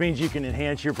 which means you can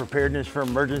enhance your preparedness for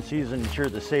emergencies and ensure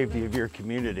the safety of your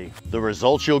community. The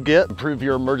results you'll get: improve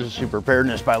your emergency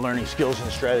preparedness by learning skills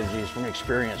and strategies from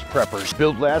experienced preppers.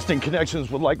 Build lasting connections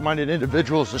with like-minded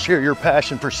individuals to share your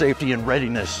passion for safety and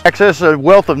readiness. Access a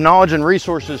wealth of knowledge and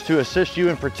resources to assist you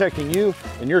in protecting you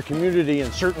and your community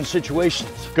in certain situations.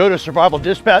 Go to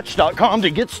survivaldispatch.com to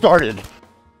get started.